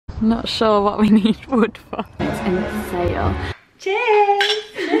Not sure what we need wood for. It's in the sale. Cheers!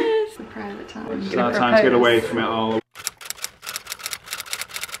 Cheers! The private time. It's our time to get away from it all.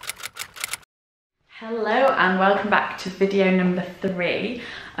 Hello and welcome back to video number 3.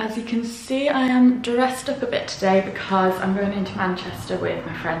 As you can see, I am dressed up a bit today because I'm going into Manchester with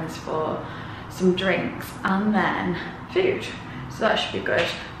my friends for some drinks and then food. So that should be good.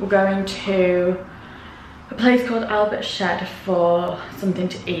 We're going to a place called Albert's Shed for something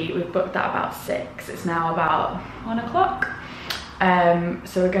to eat. We've booked that about 6. It's now about 1 o'clock.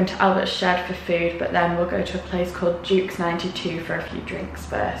 So we're going to Albert's Shed for food, but then we'll go to a place called Duke's 92 for a few drinks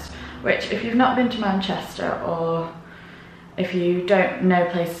first. Which, if you've not been to Manchester, or if you don't know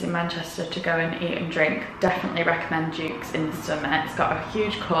places in Manchester to go and eat and drink, definitely recommend Duke's in the summer. It's got a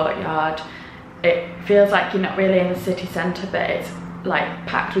huge courtyard. It feels like you're not really in the city centre, but it's like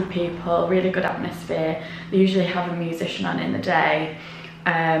packed with people, really good atmosphere. They usually have a musician on in the day,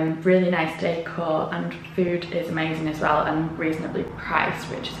 really nice decor, and food is amazing as well and reasonably priced,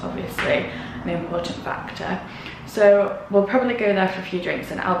 which is obviously an important factor. So we'll probably go there for a few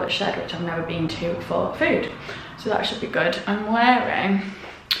drinks in Albert's Shed, which I've never been to, for food. So that should be good. I'm wearing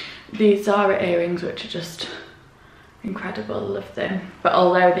these Zara earrings, which are just incredible, love them. But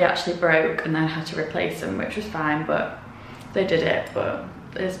although they actually broke and then I had to replace them, which was fine, but they did it, but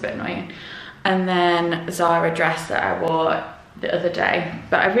it's a bit annoying. And then a Zara dress that I wore the other day.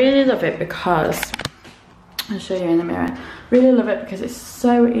 But I really love it because, I'll show you in the mirror, really love it because it's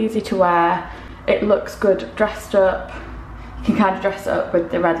so easy to wear. It looks good dressed up. You can kind of dress it up with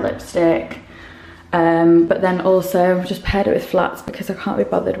the red lipstick. But then also I've just paired it with flats because I can't be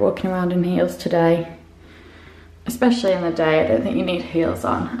bothered walking around in heels today. Especially in the day, I don't think you need heels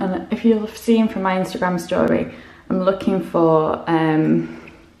on. And if you'll have seen from my Instagram story, I'm looking for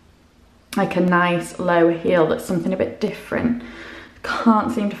like a nice low heel that's something a bit different.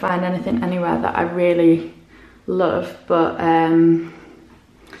 Can't seem to find anything anywhere that I really love, but oh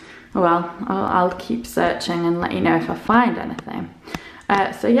well, I'll keep searching and let you know if I find anything.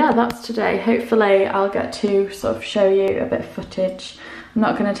 So yeah, that's today. Hopefully I'll get to sort of show you a bit of footage. I'm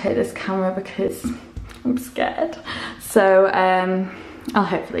not going to take this camera because I'm scared. So I'll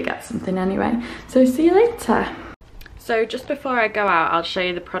hopefully get something anyway. So see you later. So just before I go out, I'll show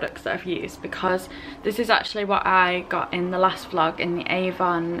you the products that I've used, because this is actually what I got in the last vlog in the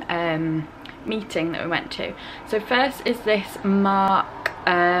Avon meeting that we went to. So first is this Mark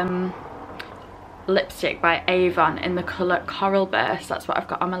lipstick by Avon in the colour Coral Burst. That's what I've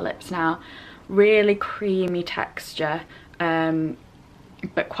got on my lips now. Really creamy texture,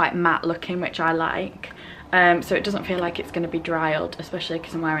 but quite matte looking, which I like. So it doesn't feel like it's going to be dry oiled, especially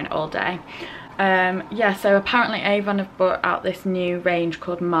because I'm wearing it all day. Yeah, so apparently Avon have brought out this new range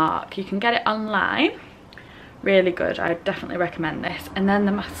called Mark. You can get it online. Really good. I definitely recommend this. And then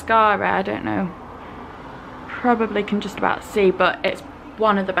the mascara, I don't know, probably can just about see, but it's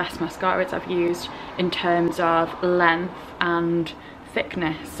one of the best mascaras I've used in terms of length and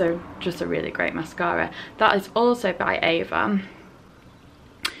thickness. So just a really great mascara. That is also by Avon.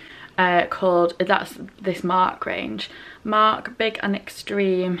 Called, that's this Mark range. Mark Big and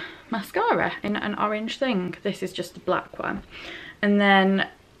Extreme Mascara in an orange thing. This is just the black one. And then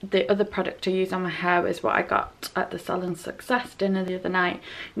the other product I use on my hair is what I got at the Salon Success dinner the other night.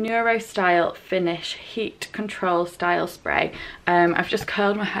 Neuro Style Finish Heat Control Style Spray. I've just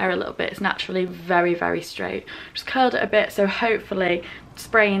curled my hair a little bit. It's naturally very, very straight. Just curled it a bit, so hopefully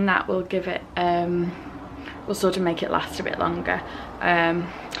spraying that will give it, will sort of make it last a bit longer.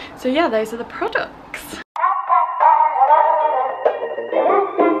 So yeah, those are the products.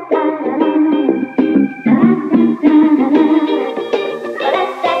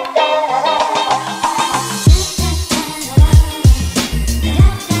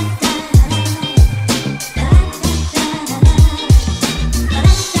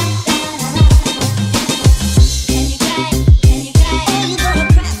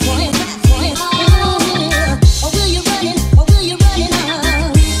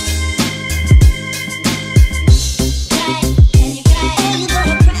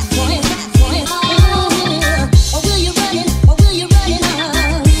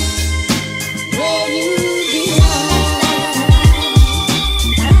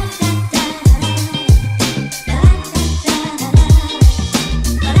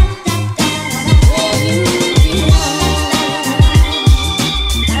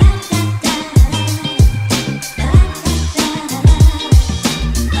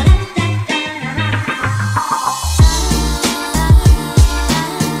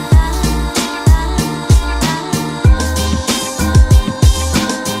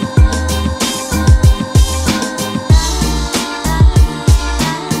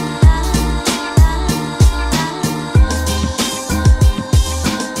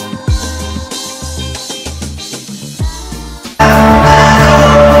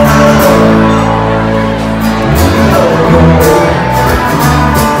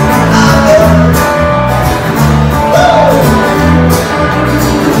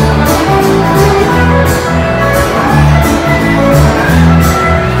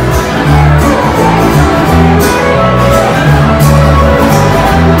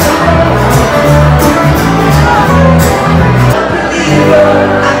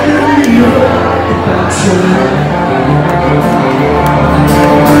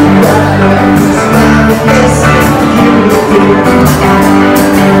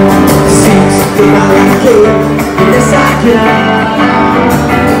 Yes, I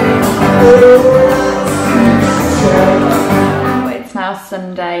can. It's now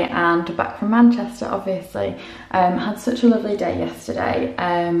Sunday and back from Manchester, obviously. Had such a lovely day yesterday.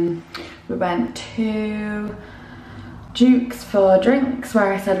 We went to Duke's for drinks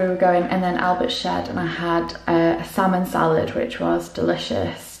where I said we were going, and then Albert's Shed, and I had a salmon salad which was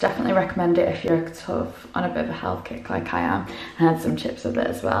delicious. Definitely recommend it if you're sort of on a bit of a health kick like I am. I had some chips with it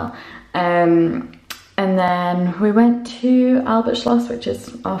as well. And then we went to Albert Schloss, which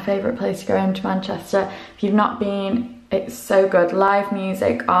is our favourite place to go into Manchester. If you've not been, it's so good. Live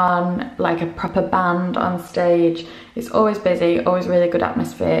music on, like a proper band on stage. It's always busy, always really good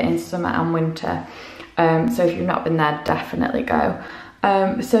atmosphere in summer and winter. So if you've not been there, definitely go.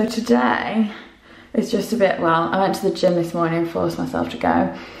 So today is just a bit, well, I went to the gym this morning and forced myself to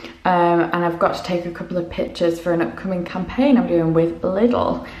go. And I've got to take a couple of pictures for an upcoming campaign I'm doing with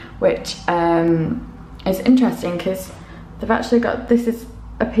Lidl, which is interesting because they've actually got, this is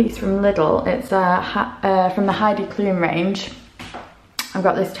a piece from Lidl. It's from the Heidi Klum range. I've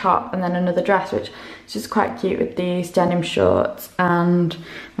got this top and then another dress, which is just quite cute with these denim shorts and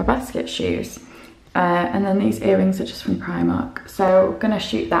my basket shoes. And then these earrings are just from Primark. So I'm gonna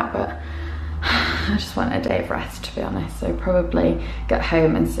shoot that, but I just want a day of rest, to be honest. So probably get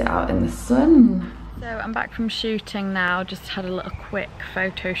home and sit out in the sun. So I'm back from shooting now, just had a little quick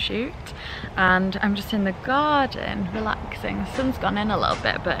photo shoot, and I'm just in the garden relaxing. The sun's gone in a little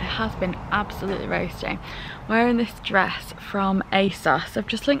bit, but it has been absolutely roasting. Wearing this dress from Asos. I've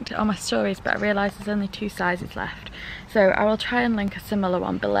just linked it on my stories, but I realised there's only 2 sizes left. So I will try and link a similar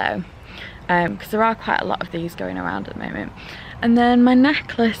one below, because there are quite a lot of these going around at the moment. And then my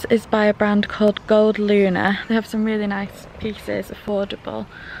necklace is by a brand called Gold Luna. They have some really nice pieces, affordable,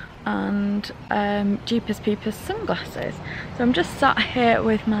 and Jeepers Peepers sunglasses. So I'm just sat here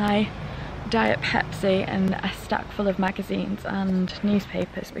with my Diet Pepsi and a stack full of magazines and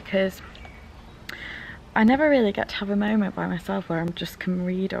newspapers, because I never really get to have a moment by myself where I just can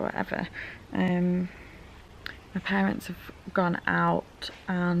read or whatever. My parents have gone out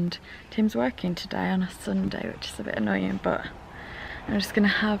and Tim's working today on a Sunday, which is a bit annoying, but I'm just gonna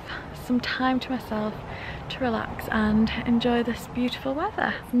have some time to myself to relax and enjoy this beautiful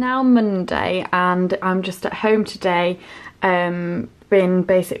weather. It's now Monday and I'm just at home today. Been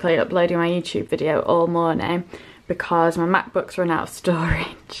basically uploading my YouTube video all morning because my MacBook's run out of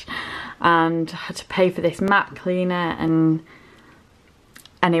storage and I had to pay for this Mac cleaner, and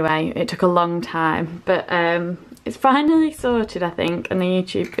anyway, it took a long time, but it's finally sorted, I think, and the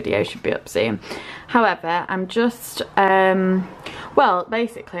YouTube video should be up soon. However, I'm just, well,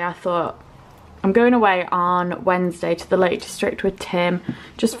 basically I thought I'm going away on Wednesday to the Lake District with Tim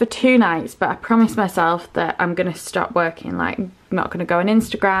just for 2 nights, but I promised myself that I'm going to stop working. Like, I'm not going to go on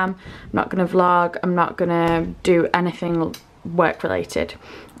Instagram, I'm not going to vlog, I'm not going to do anything work related.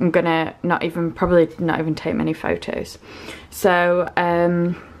 I'm going to probably not even take many photos. So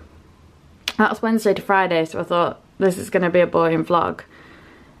that's Wednesday to Friday, so I thought this is going to be a boring vlog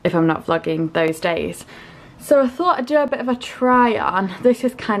if I'm not vlogging those days. So I thought I'd do a bit of a try on. This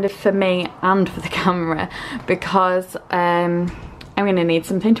is kind of for me and for the camera, because I'm going to need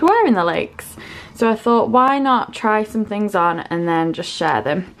something to wear in the lakes. So I thought, why not try some things on and then just share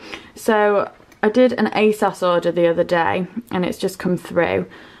them. So I did an Asos order the other day and it's just come through.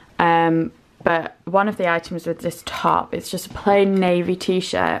 But one of the items with this top, it's just a plain navy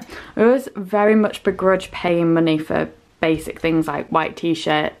t-shirt. I always very much begrudge paying money for basic things like white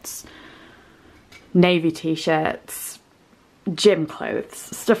t-shirts, navy t-shirts, gym clothes,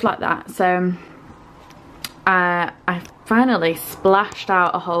 stuff like that. So I finally splashed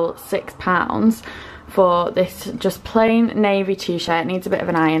out a whole £6 for this just plain navy t-shirt. It needs a bit of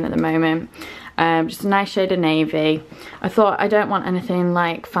an iron at the moment. Just a nice shade of navy. I thought I don't want anything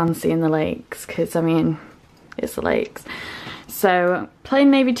like fancy in the lakes, because I mean, it's the lakes. So plain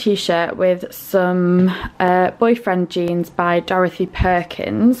navy t-shirt with some boyfriend jeans by Dorothy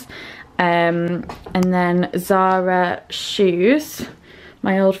Perkins, and then Zara shoes,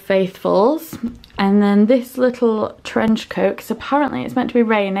 my old faithfuls, and then this little trench coat, because apparently it's meant to be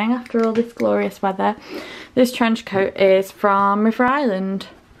raining after all this glorious weather. This trench coat is from River Island.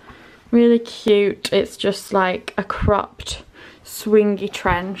 Really cute. It's just like a cropped swingy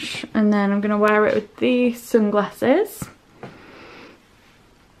trench, and then I'm going to wear it with these sunglasses.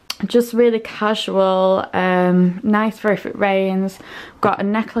 Just really casual, nice for if it rains. Got a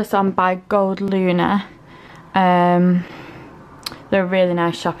necklace on by Gold Luna. They're a really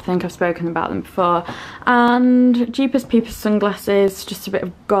nice shop, I think I've spoken about them before. And Jeepers Peepers sunglasses, just a bit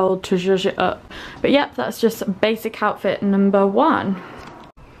of gold to zhuzh it up. But yep, that's just basic outfit number 1.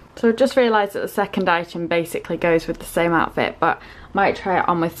 So I just realised that the second item basically goes with the same outfit, but I might try it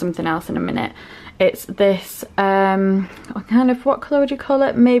on with something else in a minute. It's this, what colour would you call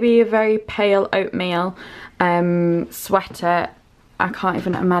it? Maybe a very pale oatmeal sweater. I can't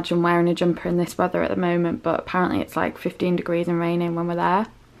even imagine wearing a jumper in this weather at the moment, but apparently it's like 15 degrees and raining when we're there.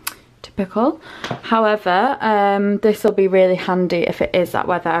 Typical. However, this will be really handy if it is that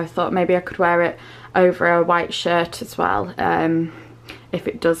weather. I thought maybe I could wear it over a white shirt as well, if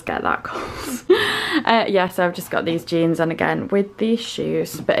it does get that cold. Yeah, so I've just got these jeans on again with these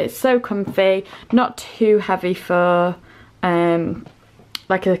shoes, but it's so comfy, not too heavy for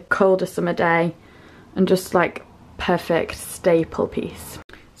like a colder summer day, and just like perfect staple piece.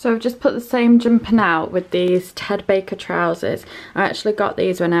 So I've just put the same jumper now with these Ted Baker trousers. I actually got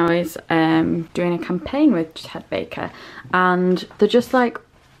these when I was doing a campaign with Ted Baker, and they're just like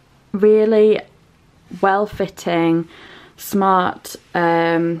really well-fitting, smart,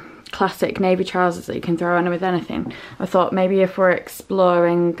 classic navy trousers that you can throw on with anything. I thought maybe if we're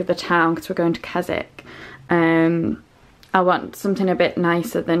exploring the town, because we're going to Keswick, I want something a bit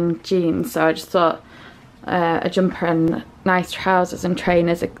nicer than jeans, so I just thought a jumper and nice trousers and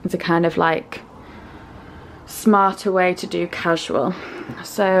trainers is a kind of like smarter way to do casual.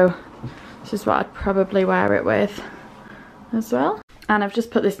 So this is what I'd probably wear it with as well. And I've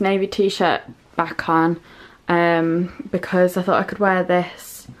just put this navy t-shirt back on because I thought I could wear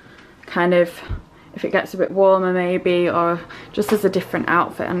this kind of if it gets a bit warmer maybe, or just as a different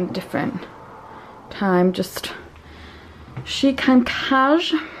outfit and a different time, just chic and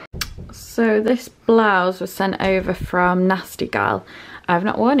cash. So this blouse was sent over from Nasty Gal. I've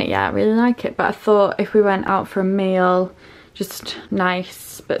not worn it yet, I really like it, but I thought if we went out for a meal, just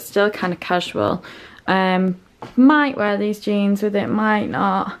nice but still kind of casual, might wear these jeans with it, might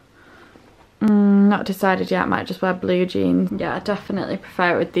not. Not decided yet, might just wear blue jeans. Yeah, I definitely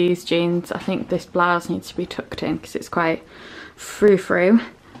prefer it with these jeans. I think this blouse needs to be tucked in because it's quite frou-frou.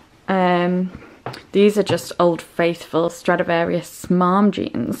 These are just Old Faithful Stradivarius mom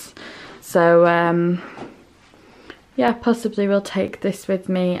jeans. So yeah, possibly we'll take this with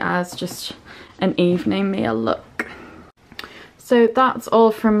me as just an evening meal look. So that's all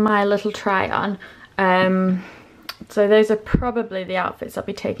from my little try on. So those are probably the outfits I'll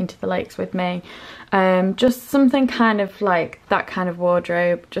be taking to the lakes with me. Just something kind of like that kind of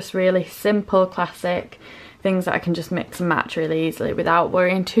wardrobe, just really simple, classic, things that I can just mix and match really easily without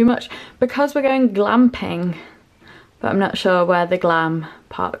worrying too much, because we're going glamping, but I'm not sure where the glam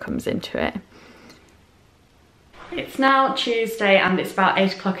part comes into it. It's now Tuesday and it's about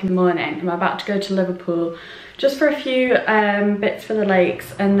 8 o'clock in the morning. I'm about to go to Liverpool just for a few bits for the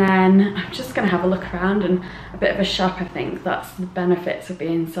lakes, and then I'm just going to have a look around and a bit of a shop. I think that's the benefits of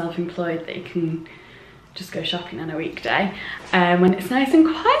being self-employed, that you can just go shopping on a weekday when it's nice and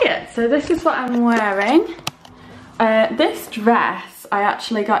quiet. So this is what I'm wearing. This dress I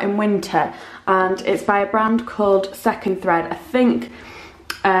actually got in winter, and it's by a brand called Second Thread. I think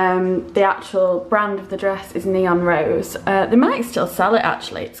the actual brand of the dress is Neon Rose. They might still sell it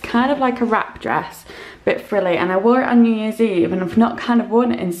actually. It's kind of like a wrap dress, a bit frilly, and I wore it on New Year's Eve, and I've not kind of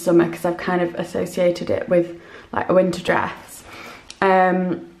worn it in summer because I've kind of associated it with like a winter dress.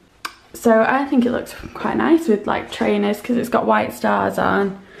 So I think it looks quite nice with like trainers because it's got white stars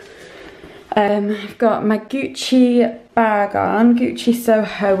on. I've got my Gucci bag on, Gucci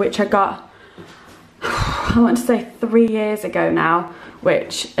Soho, which I got, I want to say 3 years ago now,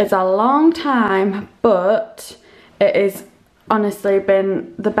 which is a long time, but it has honestly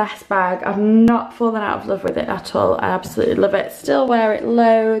been the best bag. I've not fallen out of love with it at all. I absolutely love it. Still wear it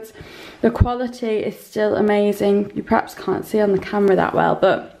loads. The quality is still amazing. You perhaps can't see on the camera that well,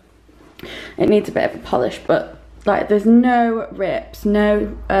 but it needs a bit of a polish, but like there's no rips,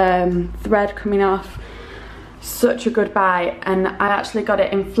 no thread coming off. Such a good buy, and I actually got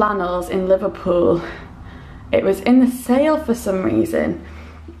it in flannels in Liverpool. It was in the sale for some reason,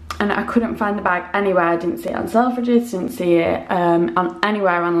 and I couldn't find the bag anywhere. I didn't see it on Selfridges, didn't see it on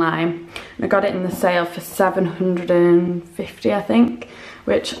anywhere online. And I got it in the sale for £750, I think,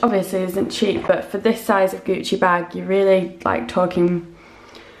 which obviously isn't cheap, but for this size of Gucci bag, you're really like talking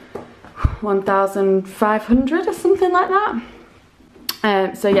 1,500 or something like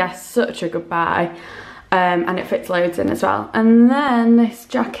that. So yeah, such a good buy, and it fits loads in as well. And then this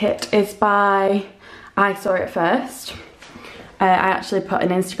jacket is by, I saw it first. I actually put an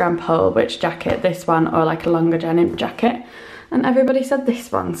Instagram poll, which jacket, this one or like a longer denim jacket, and everybody said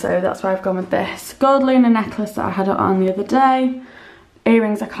this one, so that's why I've gone with this. Gold Luna necklace that I had it on the other day.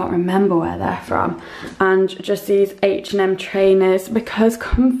 Earrings, I can't remember where they're from, and just these H&M trainers because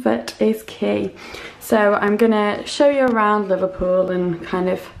comfort is key. So I'm gonna show you around Liverpool and kind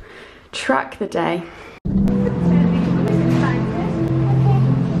of track the day.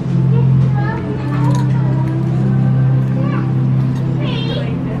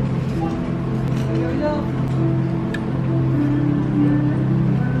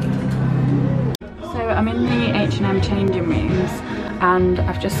 So I'm in the H&M changing rooms and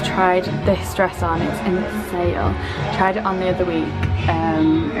I've just tried this dress on. It's in sale. Tried it on the other week.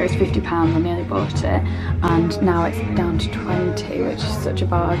 It was £50, I nearly bought it, and now it's down to 20, which is such a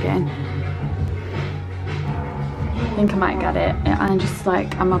bargain. I think I might get it. I'm just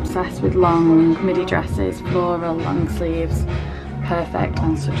like, I'm obsessed with long midi dresses, floral, long sleeves. Perfect,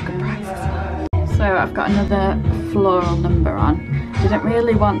 and such a good price as well. So I've got another floral number on. Didn't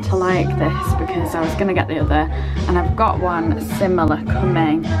really want to like this because I was going to get the other, and I've got one similar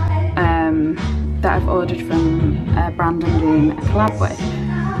coming that I've ordered from a brand I'm doing a collab with.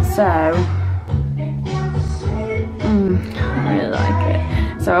 So I really like it.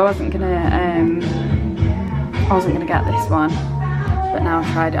 So I wasn't gonna get this one, but now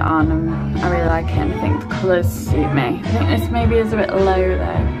I've tried it on and I really like it, and I think the colours suit me. I think this maybe is a bit low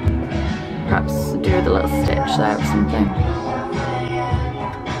though. Perhaps do with a little stitch there or something.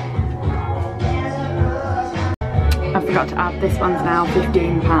 I forgot to add, this one's now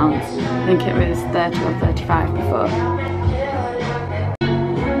 £15. I think it was 30 or 35 before.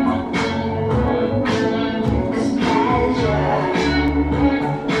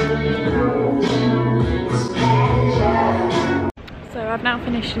 So I've now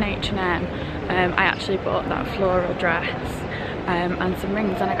finished in H&M. I actually bought that floral dress and some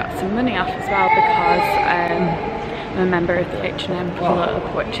rings, and I got some money off as well because I'm a member of the H&M club,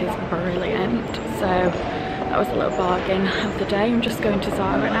 which is brilliant. So that was a little bargain of the day. I'm just going to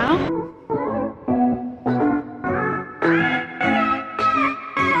Zara now.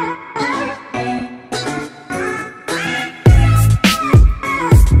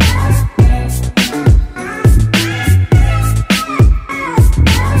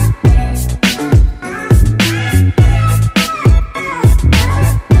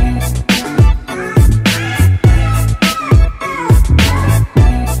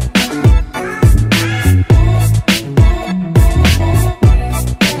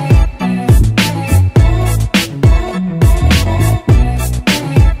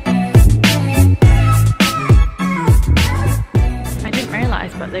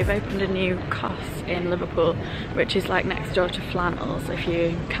 They've opened a new Cos in Liverpool, which is like next door to Flannels, if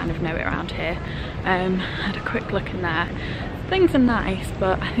you kind of know it around here. Had a quick look in there. Things are nice,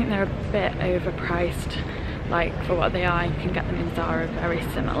 but I think they're a bit overpriced. Like for what they are, you can get them in Zara very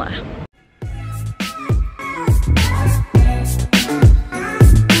similar.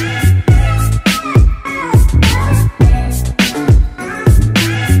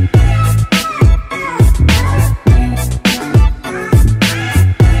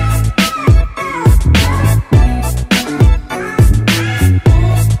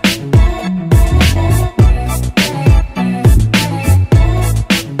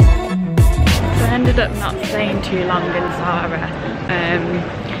 Up not staying too long in Zara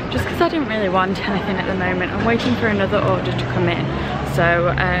just because I didn't really want anything at the moment. I'm waiting for another order to come in, so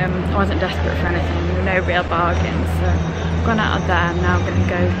I wasn't desperate for anything. There were no real bargains, so I've gone out of there. I'm now going to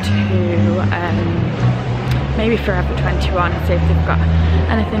go to maybe Forever 21 and see if they've got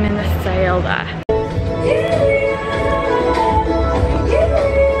anything in the sale there.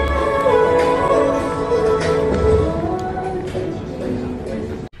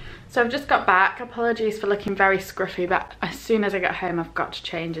 So I've just got back. Apologies for looking very scruffy, but as soon as I get home I've got to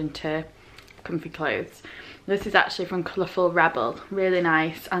change into comfy clothes. This is actually from Colourful Rebel. Really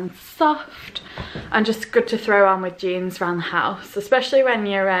nice and soft and just good to throw on with jeans around the house, especially when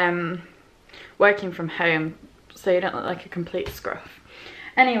you're working from home so you don't look like a complete scruff.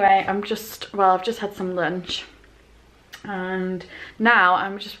 Anyway, I've just had some lunch, and now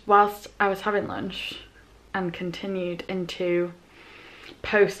I'm just, whilst I was having lunch and continued into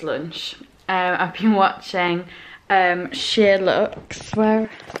post lunch, I've been watching Sheer Looks.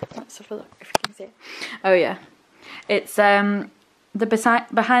 Let's have a look if you can see it. Oh yeah, it's the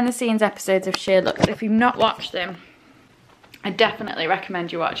behind the scenes episodes of Sheer Looks. If you've not watched them, I definitely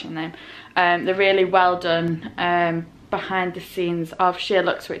recommend you watching them. They're really well done behind the scenes of Sheer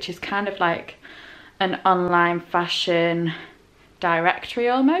Looks, which is kind of like an online fashion directory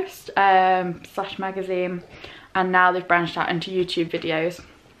almost, slash magazine. And now they've branched out into YouTube videos,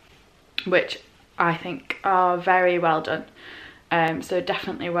 which I think are very well done. So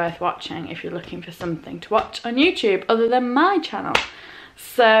definitely worth watching if you're looking for something to watch on YouTube other than my channel.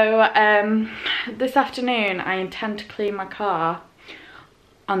 So this afternoon I intend to clean my car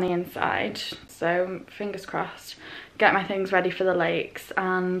on the inside, so fingers crossed, get my things ready for the lakes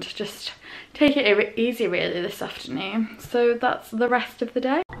and just take it easy really this afternoon. So that's the rest of the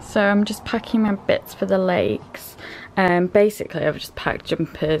day. So I'm just packing my bits for the lakes. Basically I've just packed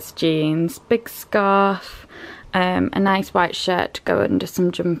jumpers, jeans, big scarf, a nice white shirt to go under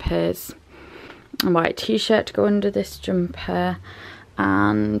some jumpers, a white t-shirt to go under this jumper,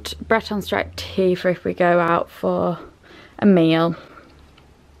 and Breton striped tee for if we go out for a meal.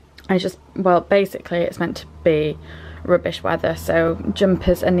 Well, basically it's meant to be rubbish weather, so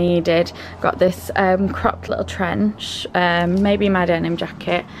jumpers are needed. Got this cropped little trench, maybe my denim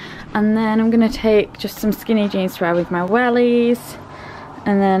jacket, and then I'm gonna take just some skinny jeans to wear with my wellies,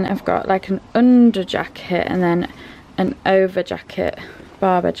 and then I've got like an under jacket and then an over jacket,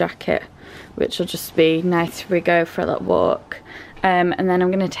 barber jacket, which will just be nice if we go for a little walk. And then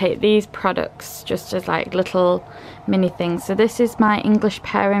I'm going to take these products just as like little mini things. So this is my English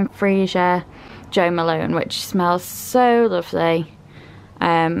Pear and Freesia Jo Malone, which smells so lovely.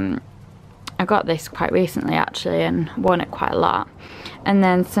 I got this quite recently actually and worn it quite a lot. And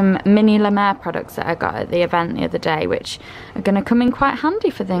then some mini La Mer products that I got at the event the other day, which are going to come in quite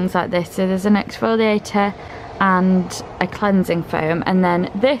handy for things like this. So there's an exfoliator and a cleansing foam, and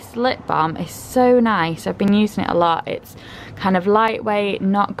then this lip balm is so nice. I've been using it a lot. It's kind of lightweight,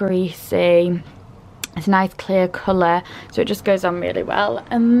 not greasy, it's a nice clear colour, so it just goes on really well.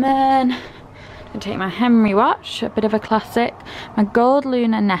 And then I'm going to take my Henry watch, a bit of a classic, my gold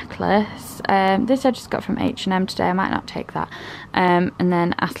Luna necklace, this I just got from H&M today, I might not take that, and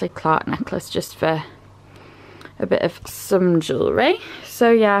then Ashley Clark necklace just for a bit of some jewellery.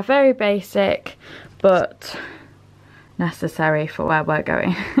 So yeah, very basic but necessary for where we're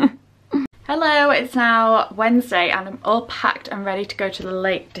going. Hello, it's now Wednesday and I'm all packed and ready to go to the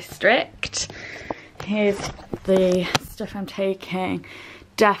Lake District. Here's the stuff I'm taking.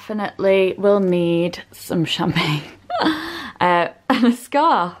 Definitely will need some champagne and a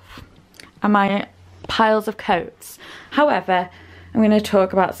scarf and my piles of coats. However, I'm going to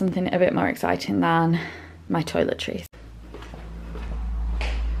talk about something a bit more exciting than my toiletries.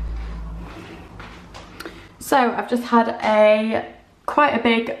 So I've just had quite a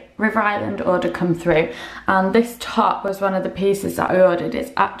big River Island order come through, and this top was one of the pieces that I ordered.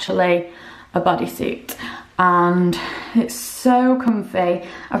 It's actually a bodysuit and it's so comfy.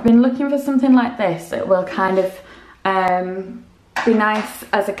 I've been looking for something like this that will kind of be nice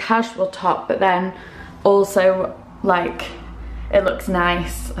as a casual top, but then also like it looks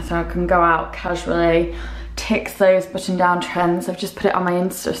nice so I can go out casually, ticks those button down trends. I've just put it on my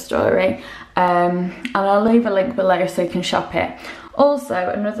Insta story. And I'll leave a link below so you can shop it. Also,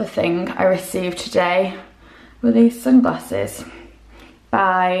 another thing I received today were these sunglasses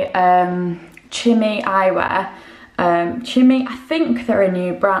by Chimmy Eyewear. Chimmy, I think they're a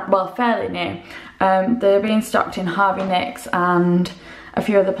new brand, well, fairly new. They're being stocked in Harvey Nicks and a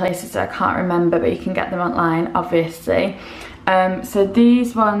few other places that I can't remember, but you can get them online, obviously. So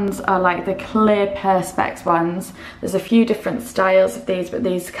these ones are like the clear perspex ones. There's a few different styles of these, but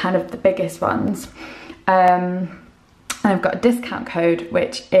these are kind of the biggest ones. I've got a discount code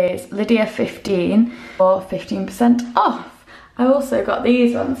which is Lydia15 for 15% off. I also got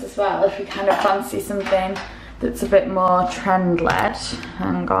these ones as well if you kind of fancy something that's a bit more trend-led.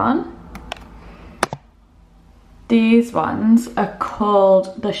 Hang on. These ones are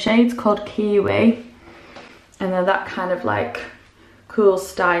called, the shade's called Kiwi, and they're that kind of like cool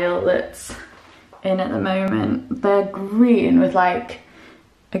style that's in at the moment. They're green with like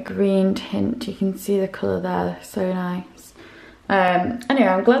a green tint. You can see the colour there, they're so nice. Anyway,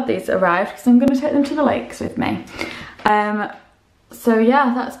 I'm glad these arrived because I'm going to take them to the lakes with me. So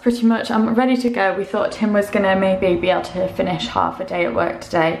yeah, that's pretty much, I'm ready to go. We thought Tim was going to maybe be able to finish half a day at work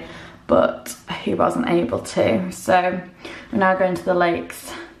today, but he wasn't able to. So we're now going to the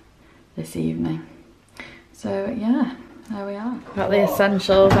lakes this evening. So yeah, there we are. Got the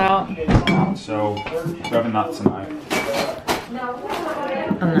essentials out. So we're having that tonight.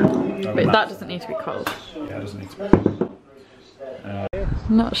 But that doesn't need to be cold. Yeah, it doesn't need to be cold.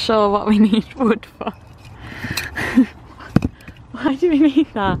 Not sure what we need wood for. Why do we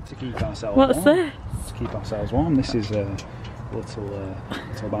need that? To keep ourselves warm. What's this? To keep ourselves warm. This is a little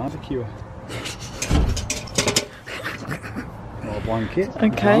barbecue. Or blanket.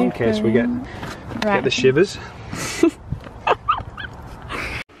 Okay. In case we get the shivers.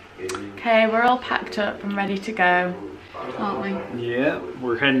 Okay, we're all packed up and ready to go, aren't we? Yeah,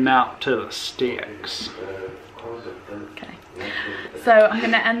 we're heading out to the sticks. Okay. So I'm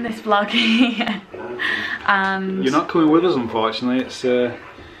going to end this vlog here. And you're not coming with us, unfortunately. It's a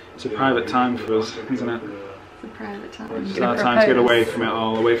private time for us, isn't it? It's a private time. It's our time to get away from it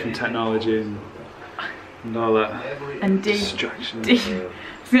all, away from technology and And all that and distraction. I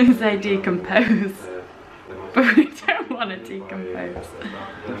was going to say decompose, but we don't want to decompose.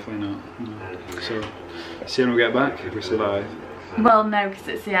 Definitely not. No. So, see when we get back if we survive. Well, no, because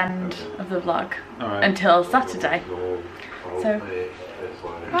it's the end of the vlog Alright. until Saturday. So,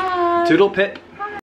 bye. Toodle pip.